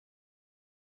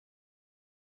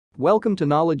Welcome to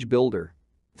Knowledge Builder.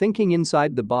 Thinking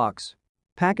inside the box.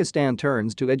 Pakistan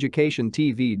turns to education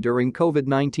TV during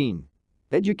COVID-19.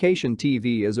 Education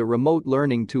TV is a remote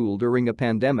learning tool during a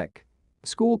pandemic.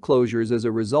 School closures as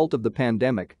a result of the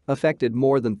pandemic affected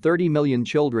more than 30 million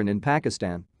children in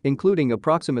Pakistan, including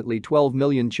approximately 12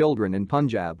 million children in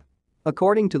Punjab.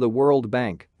 According to the World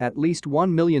Bank, at least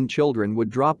 1 million children would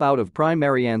drop out of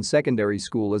primary and secondary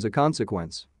school as a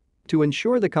consequence. To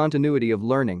ensure the continuity of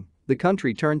learning, the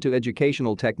country turned to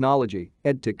educational technology,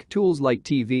 EdTech tools like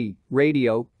TV,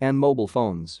 radio, and mobile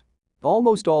phones.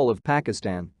 Almost all of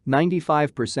Pakistan,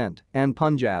 95%, and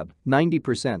Punjab,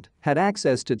 90%, had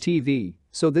access to TV,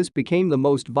 so this became the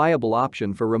most viable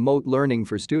option for remote learning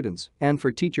for students and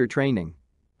for teacher training.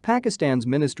 Pakistan's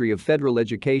Ministry of Federal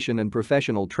Education and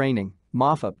Professional Training,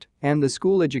 MOFAPT, and the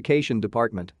School Education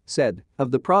Department, said,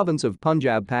 of the province of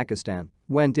Punjab, Pakistan,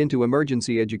 went into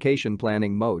emergency education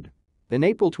planning mode. In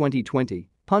April 2020,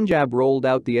 Punjab rolled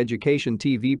out the education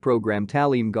TV program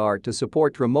Ta'lim to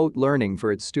support remote learning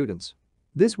for its students.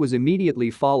 This was immediately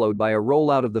followed by a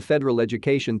rollout of the federal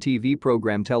education TV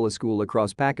program Teleschool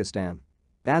across Pakistan.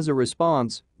 As a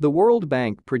response, the World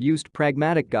Bank produced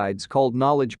pragmatic guides called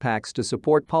knowledge packs to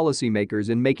support policymakers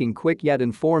in making quick yet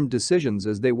informed decisions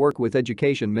as they work with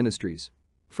education ministries.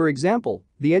 For example,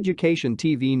 the Education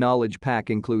TV Knowledge Pack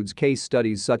includes case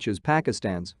studies such as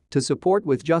Pakistan's to support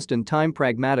with just-in-time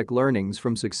pragmatic learnings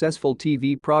from successful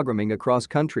TV programming across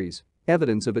countries,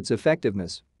 evidence of its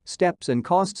effectiveness, steps and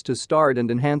costs to start and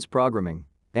enhance programming,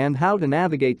 and how to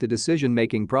navigate the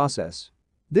decision-making process.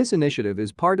 This initiative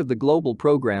is part of the Global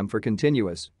Program for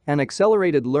Continuous and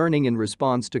Accelerated Learning in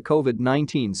response to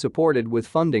COVID-19, supported with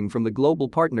funding from the Global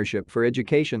Partnership for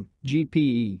Education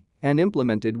 (GPE) and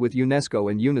implemented with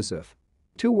UNESCO and UNICEF.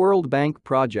 2 World Bank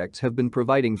projects have been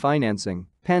providing financing.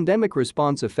 Pandemic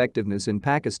Response Effectiveness in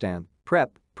Pakistan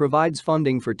 (PREP) provides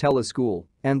funding for Teleschool,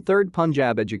 and 3rd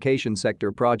Punjab Education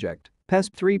Sector Project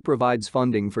 (PESP3) provides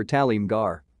funding for Ta'lim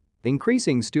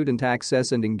increasing student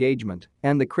access and engagement,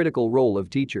 and the critical role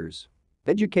of teachers.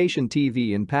 Education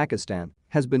TV in Pakistan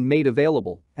has been made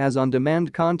available as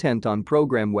on-demand content on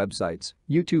program websites,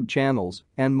 YouTube channels,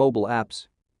 and mobile apps.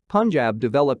 Punjab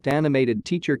developed animated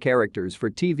teacher characters for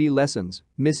TV lessons,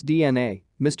 Miss DNA,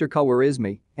 Mr.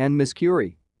 Khawarizmi, and Miss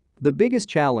Curie. The biggest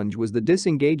challenge was the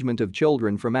disengagement of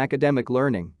children from academic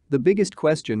learning. The biggest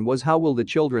question was, how will the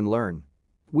children learn?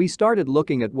 We started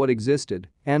looking at what existed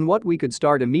and what we could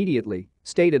start immediately,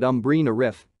 stated Umbreen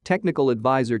Arif, technical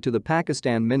advisor to the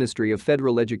Pakistan Ministry of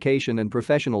Federal Education and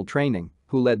Professional Training,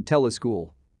 who led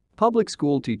Teleschool. Public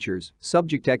school teachers,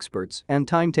 subject experts, and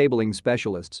timetabling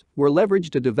specialists were leveraged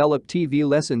to develop TV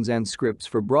lessons and scripts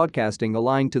for broadcasting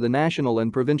aligned to the national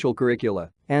and provincial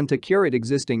curricula and to curate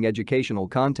existing educational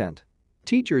content.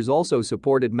 Teachers also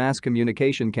supported mass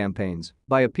communication campaigns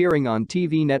by appearing on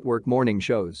TV network morning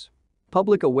shows.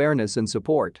 Public awareness and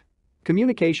support.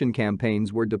 Communication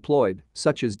campaigns were deployed,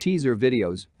 such as teaser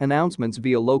videos, announcements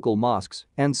via local mosques,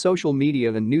 and social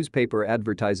media and newspaper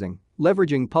advertising,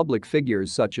 leveraging public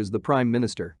figures such as the Prime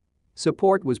Minister.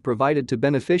 Support was provided to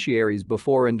beneficiaries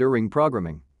before and during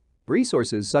programming.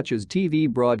 Resources such as TV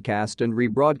broadcast and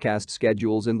rebroadcast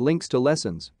schedules and links to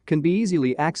lessons can be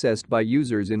easily accessed by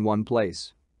users in one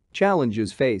place.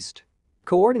 Challenges faced.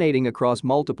 Coordinating across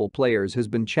multiple players has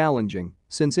been challenging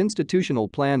since institutional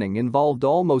planning involved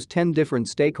almost 10 different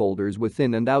stakeholders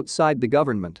within and outside the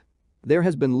government. There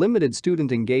has been limited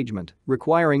student engagement,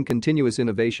 requiring continuous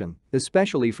innovation,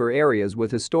 especially for areas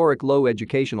with historic low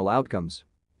educational outcomes.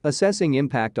 Assessing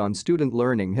impact on student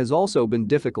learning has also been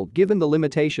difficult given the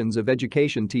limitations of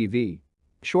education TV.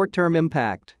 Short-term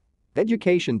impact.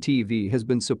 Education TV has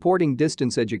been supporting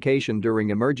distance education during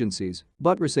emergencies,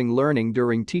 buttressing learning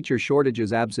during teacher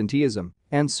shortages, absenteeism,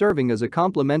 and serving as a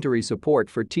complementary support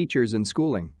for teachers and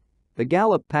schooling. The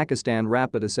Gallup Pakistan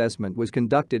Rapid Assessment was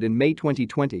conducted in May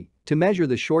 2020 to measure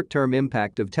the short-term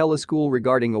impact of Teleschool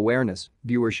regarding awareness,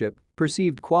 viewership,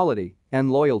 perceived quality,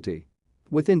 and loyalty.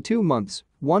 Within 2 months,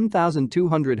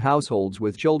 1,200 households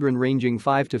with children ranging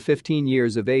 5 to 15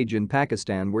 years of age in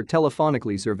Pakistan were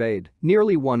telephonically surveyed.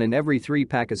 Nearly 1 in every 3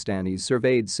 Pakistanis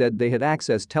surveyed said they had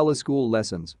accessed Teleschool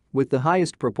lessons, with the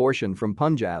highest proportion from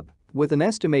Punjab, with an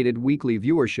estimated weekly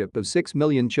viewership of 6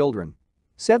 million children.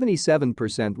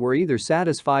 77% were either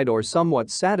satisfied or somewhat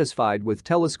satisfied with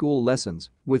Teleschool lessons,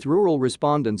 with rural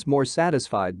respondents more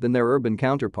satisfied than their urban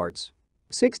counterparts.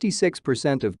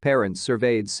 66% of parents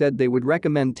surveyed said they would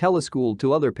recommend Teleschool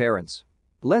to other parents.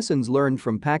 Lessons learned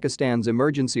from Pakistan's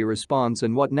emergency response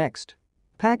and what next?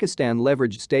 Pakistan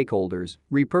leveraged stakeholders,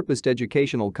 repurposed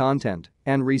educational content,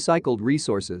 and recycled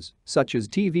resources such as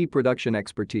TV production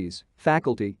expertise,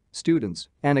 faculty, students,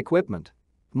 and equipment.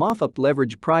 MOFUP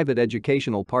leveraged private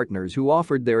educational partners who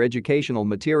offered their educational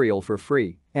material for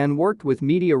free and worked with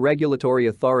media regulatory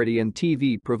authority and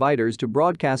TV providers to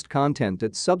broadcast content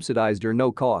at subsidized or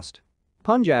no cost.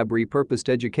 Punjab repurposed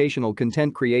educational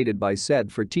content created by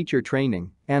SED for teacher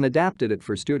training and adapted it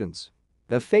for students.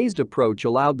 A phased approach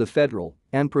allowed the federal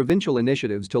and provincial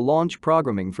initiatives to launch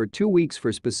programming for 2 weeks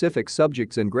for specific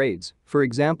subjects and grades. For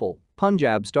example,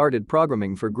 Punjab started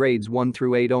programming for grades 1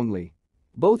 through 8 only.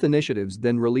 Both initiatives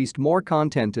then released more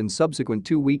content in subsequent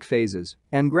 2-week phases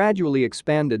and gradually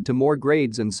expanded to more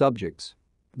grades and subjects.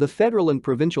 The federal and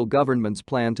provincial governments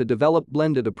plan to develop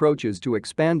blended approaches to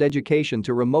expand education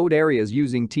to remote areas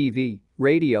using TV,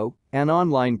 radio, and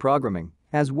online programming,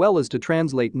 as well as to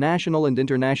translate national and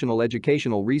international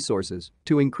educational resources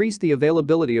to increase the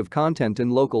availability of content in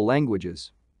local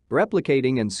languages.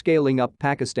 Replicating and scaling up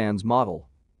Pakistan's model.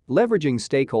 Leveraging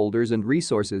stakeholders and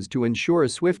resources to ensure a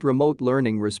swift remote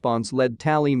learning response led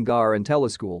Ta'leem Gar and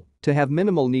Teleschool to have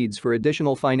minimal needs for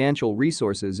additional financial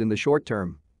resources in the short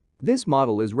term. This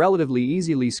model is relatively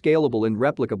easily scalable and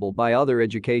replicable by other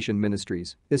education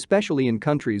ministries, especially in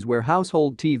countries where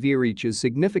household TV reach is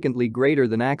significantly greater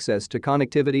than access to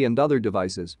connectivity and other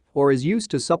devices, or is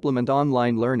used to supplement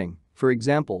online learning, for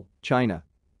example, China.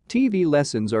 TV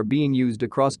lessons are being used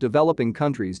across developing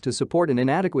countries to support an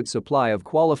inadequate supply of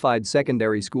qualified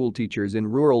secondary school teachers in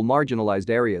rural marginalized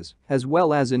areas, as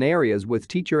well as in areas with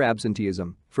teacher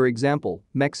absenteeism, for example,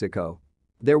 Mexico.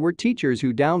 There were teachers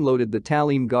who downloaded the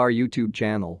Ta'leem Gar YouTube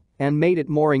channel and made it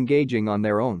more engaging on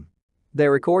their own. They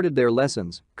recorded their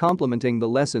lessons, complementing the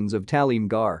lessons of Ta'leem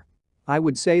Gar. I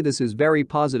would say this is very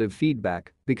positive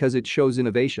feedback because it shows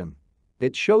innovation.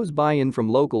 It shows buy-in from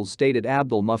locals, stated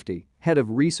Abdul Mufti, head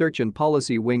of research and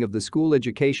policy wing of the School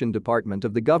Education Department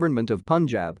of the Government of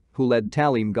Punjab, who led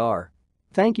Ta'leem Gar.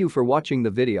 Thank you for watching the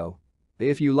video.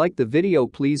 If you like the video,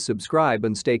 please subscribe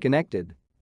and stay connected.